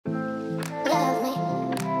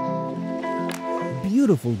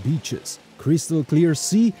beautiful beaches, crystal clear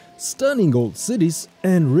sea, stunning old cities,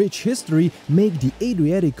 and rich history make the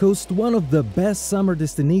Adriatic Coast one of the best summer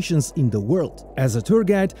destinations in the world. As a tour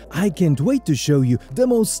guide, I can't wait to show you the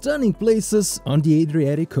most stunning places on the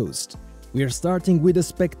Adriatic Coast. We are starting with a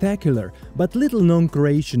spectacular but little-known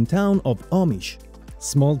Croatian town of Omis.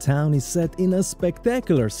 Small town is set in a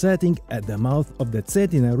spectacular setting at the mouth of the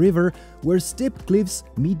Cetina River, where steep cliffs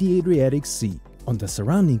meet the Adriatic Sea. On the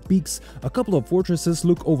surrounding peaks, a couple of fortresses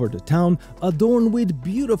look over the town, adorned with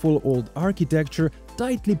beautiful old architecture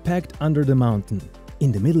tightly packed under the mountain.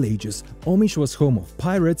 In the Middle Ages, Omis was home of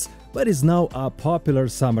pirates, but is now a popular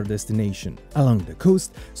summer destination. Along the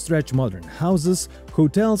coast stretch modern houses,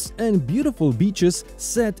 hotels, and beautiful beaches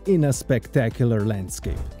set in a spectacular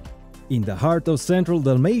landscape. In the heart of central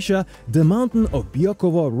Dalmatia, the mountain of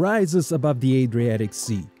Biokovo rises above the Adriatic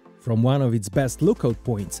Sea. From one of its best lookout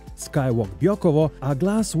points, Skywalk Biokovo, a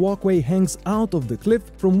glass walkway hangs out of the cliff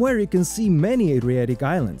from where you can see many Adriatic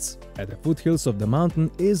islands. At the foothills of the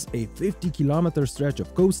mountain is a 50-kilometer stretch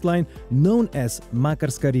of coastline known as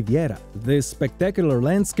Makarska Riviera. This spectacular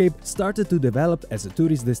landscape started to develop as a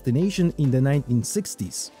tourist destination in the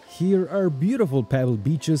 1960s. Here are beautiful pebble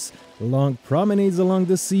beaches, long promenades along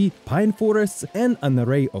the sea, pine forests, and an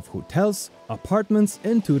array of hotels, apartments,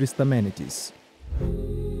 and tourist amenities.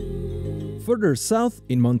 Further south,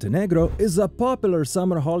 in Montenegro, is a popular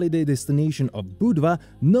summer holiday destination of Budva,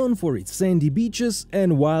 known for its sandy beaches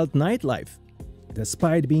and wild nightlife.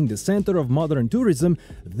 Despite being the center of modern tourism,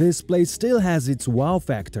 this place still has its wow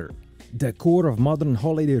factor. The core of modern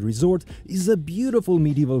holiday resort is a beautiful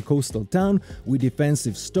medieval coastal town with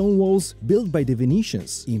defensive stone walls built by the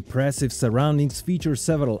Venetians. Impressive surroundings feature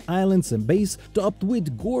several islands and bays topped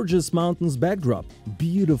with gorgeous mountains backdrop,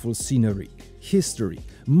 beautiful scenery, history,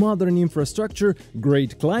 modern infrastructure,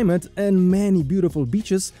 great climate, and many beautiful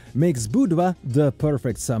beaches makes Budva the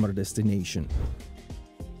perfect summer destination.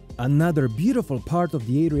 Another beautiful part of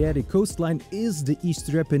the Adriatic coastline is the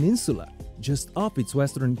Istria Peninsula. Just off its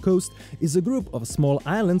western coast is a group of small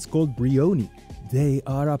islands called Brioni. They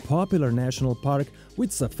are a popular national park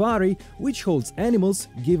with safari, which holds animals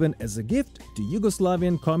given as a gift to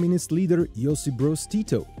Yugoslavian communist leader Josip Broz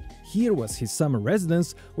Tito. Here was his summer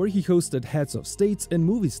residence, where he hosted heads of states and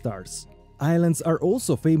movie stars. Islands are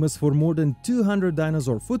also famous for more than 200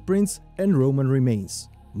 dinosaur footprints and Roman remains.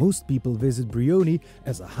 Most people visit Brioni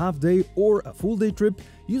as a half-day or a full-day trip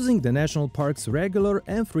using the national park's regular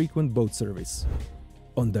and frequent boat service.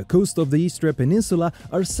 On the coast of the Istria Peninsula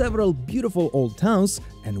are several beautiful old towns,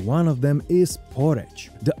 and one of them is Porec.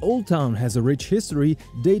 The old town has a rich history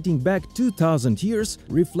dating back 2000 years,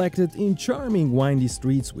 reflected in charming windy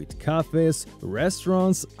streets with cafes,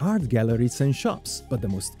 restaurants, art galleries and shops. But the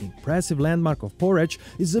most impressive landmark of Porec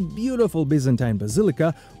is a beautiful Byzantine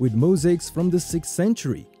basilica with mosaics from the 6th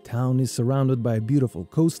century. The town is surrounded by a beautiful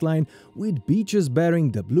coastline with beaches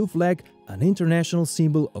bearing the blue flag, an international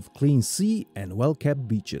symbol of clean sea and well-kept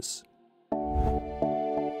beaches.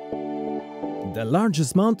 The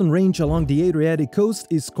largest mountain range along the Adriatic coast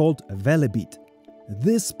is called Velebit.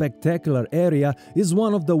 This spectacular area is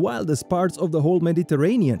one of the wildest parts of the whole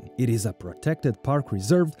Mediterranean. It is a protected park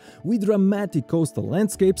reserve with dramatic coastal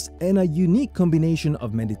landscapes and a unique combination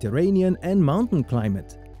of Mediterranean and mountain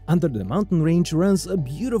climate. Under the mountain range runs a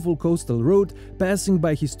beautiful coastal road passing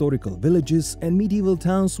by historical villages and medieval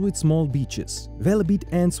towns with small beaches. Velebit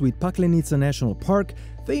ends with Paklenica National Park,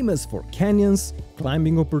 famous for canyons,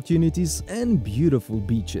 climbing opportunities and beautiful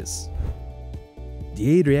beaches.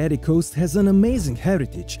 The Adriatic coast has an amazing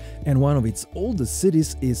heritage, and one of its oldest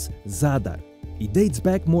cities is Zadar. It dates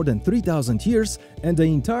back more than 3000 years, and the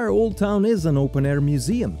entire old town is an open-air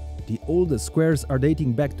museum. The oldest squares are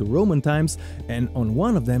dating back to Roman times, and on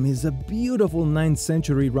one of them is a beautiful 9th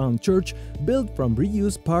century round church built from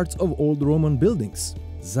reused parts of old Roman buildings.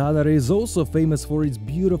 Zadar is also famous for its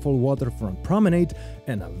beautiful waterfront promenade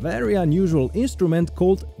and a very unusual instrument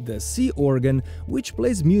called the sea organ, which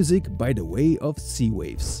plays music by the way of sea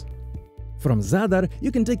waves. From Zadar,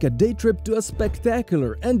 you can take a day trip to a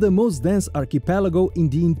spectacular and the most dense archipelago in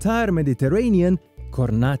the entire Mediterranean,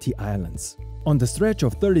 Kornati Islands. On the stretch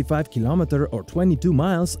of 35 km or 22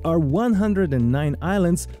 miles are 109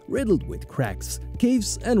 islands riddled with cracks,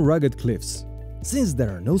 caves and rugged cliffs. Since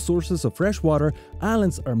there are no sources of fresh water,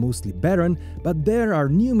 islands are mostly barren, but there are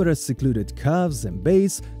numerous secluded coves and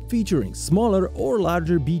bays featuring smaller or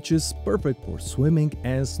larger beaches perfect for swimming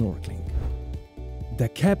and snorkeling. The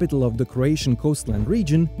capital of the Croatian coastline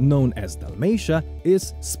region, known as Dalmatia,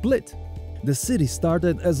 is Split. The city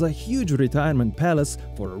started as a huge retirement palace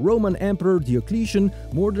for Roman Emperor Diocletian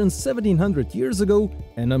more than 1700 years ago,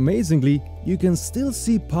 and amazingly, you can still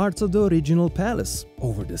see parts of the original palace.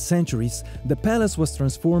 Over the centuries, the palace was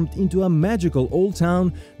transformed into a magical old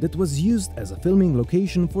town that was used as a filming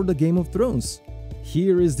location for the Game of Thrones.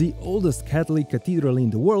 Here is the oldest Catholic cathedral in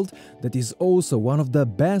the world that is also one of the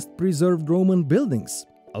best preserved Roman buildings.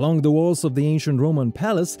 Along the walls of the ancient Roman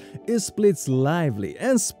palace is Split's lively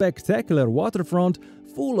and spectacular waterfront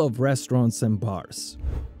full of restaurants and bars.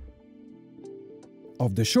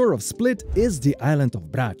 Off the shore of Split is the island of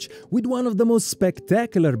Brač, with one of the most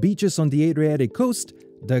spectacular beaches on the Adriatic coast,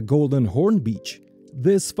 the Golden Horn Beach.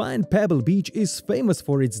 This fine pebble beach is famous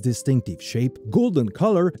for its distinctive shape, golden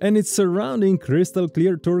color, and its surrounding crystal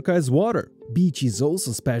clear turquoise water. Beach is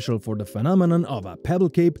also special for the phenomenon of a pebble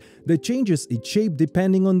cape that changes its shape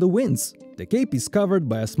depending on the winds. The cape is covered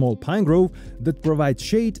by a small pine grove that provides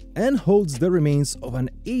shade and holds the remains of an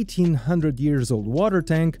 1800 years old water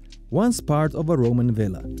tank, once part of a Roman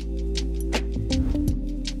villa.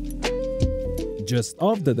 Just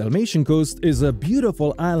off the Dalmatian coast is a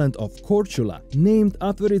beautiful island of Korcula, named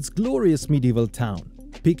after its glorious medieval town.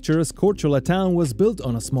 Picturesque Korcula town was built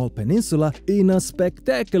on a small peninsula in a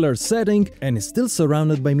spectacular setting and is still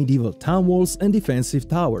surrounded by medieval town walls and defensive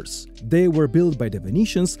towers. They were built by the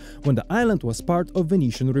Venetians when the island was part of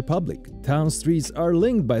Venetian Republic. Town streets are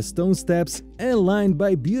linked by stone steps and lined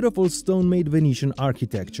by beautiful stone-made Venetian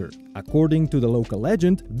architecture. According to the local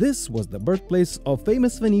legend, this was the birthplace of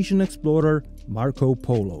famous Venetian explorer Marco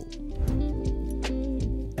Polo.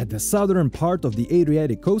 At the southern part of the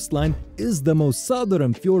Adriatic coastline is the most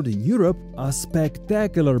southern fjord in Europe, a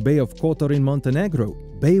spectacular bay of Kotor in Montenegro.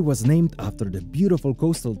 Bay was named after the beautiful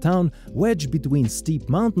coastal town wedged between steep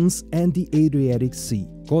mountains and the Adriatic Sea.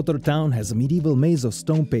 Kotor town has a medieval maze of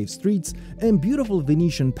stone-paved streets and beautiful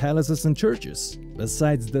Venetian palaces and churches.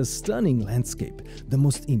 Besides the stunning landscape, the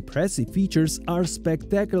most impressive features are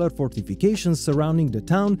spectacular fortifications surrounding the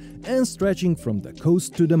town and stretching from the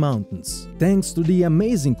coast to the mountains. Thanks to the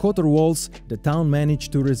amazing Kotor walls, the town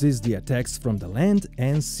managed to resist the attacks from the land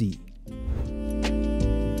and sea.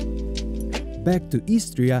 Back to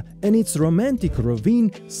Istria and its romantic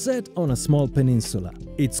Rovinj set on a small peninsula.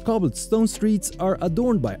 Its cobblestone streets are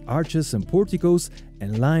adorned by arches and porticos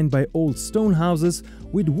and lined by old stone houses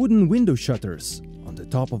with wooden window shutters. On the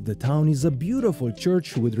top of the town is a beautiful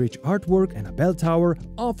church with rich artwork and a bell tower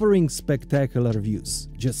offering spectacular views.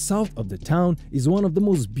 Just south of the town is one of the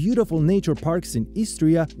most beautiful nature parks in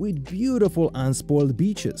Istria with beautiful unspoiled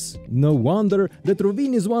beaches. No wonder that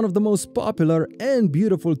Rovinj is one of the most popular and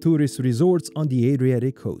beautiful tourist resorts on the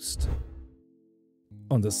Adriatic coast.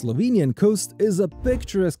 On the Slovenian coast is a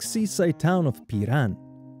picturesque seaside town of Piran.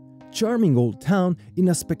 Charming old town in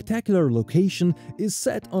a spectacular location is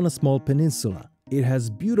set on a small peninsula. It has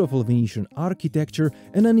beautiful Venetian architecture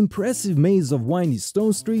and an impressive maze of windy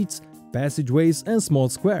stone streets, passageways and small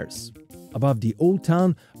squares. Above the old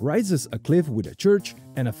town rises a cliff with a church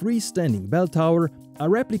and a freestanding bell tower, a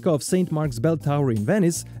replica of St. Mark's Bell Tower in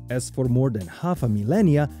Venice, as for more than half a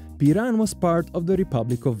millennia, Piran was part of the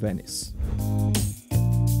Republic of Venice.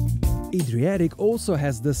 Adriatic also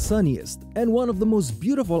has the sunniest and one of the most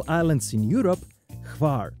beautiful islands in Europe,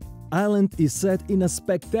 Hvar. Island is set in a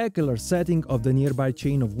spectacular setting of the nearby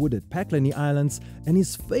chain of wooded Pakleni Islands and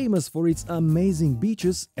is famous for its amazing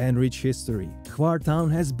beaches and rich history. Hvar town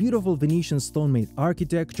has beautiful Venetian stone-made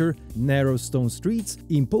architecture, narrow stone streets,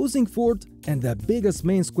 imposing fort and the biggest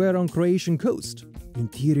main square on Croatian coast.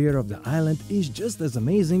 Interior of the island is just as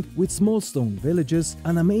amazing, with small stone villages,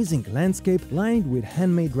 an amazing landscape lined with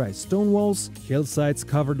handmade dry stone walls, hillsides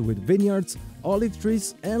covered with vineyards, olive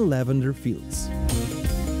trees and lavender fields.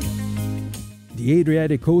 The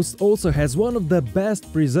Adriatic coast also has one of the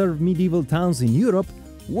best preserved medieval towns in Europe,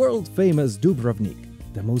 world-famous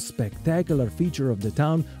Dubrovnik. The most spectacular feature of the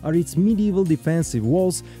town are its medieval defensive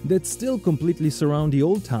walls that still completely surround the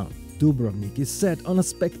old town. Dubrovnik is set on a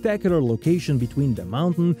spectacular location between the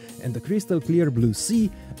mountain and the crystal-clear blue sea,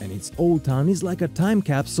 and its old town is like a time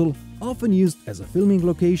capsule, often used as a filming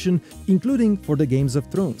location, including for the Games of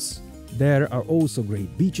Thrones. There are also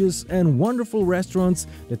great beaches and wonderful restaurants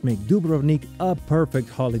that make Dubrovnik a perfect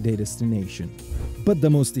holiday destination. But the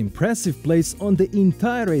most impressive place on the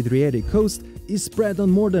entire Adriatic coast is spread on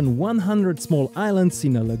more than 100 small islands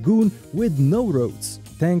in a lagoon with no roads.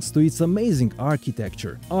 Thanks to its amazing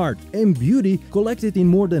architecture, art and beauty collected in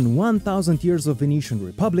more than 1000 years of Venetian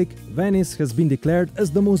Republic, Venice has been declared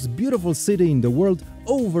as the most beautiful city in the world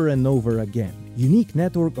over and over again. Unique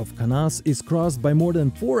network of canals is crossed by more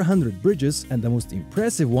than 400 bridges, and the most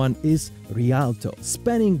impressive one is Rialto,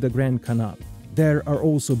 spanning the Grand Canal. There are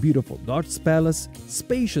also beautiful Doge's Palace,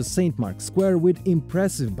 spacious St. Mark's Square with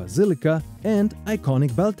impressive Basilica, and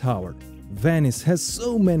iconic Bell Tower. Venice has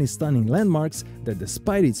so many stunning landmarks that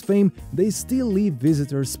despite its fame, they still leave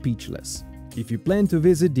visitors speechless. If you plan to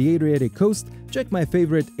visit the Adriatic Coast, check my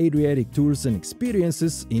favorite Adriatic tours and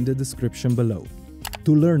experiences in the description below.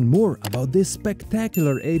 To learn more about these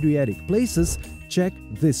spectacular Adriatic places, check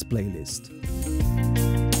this playlist.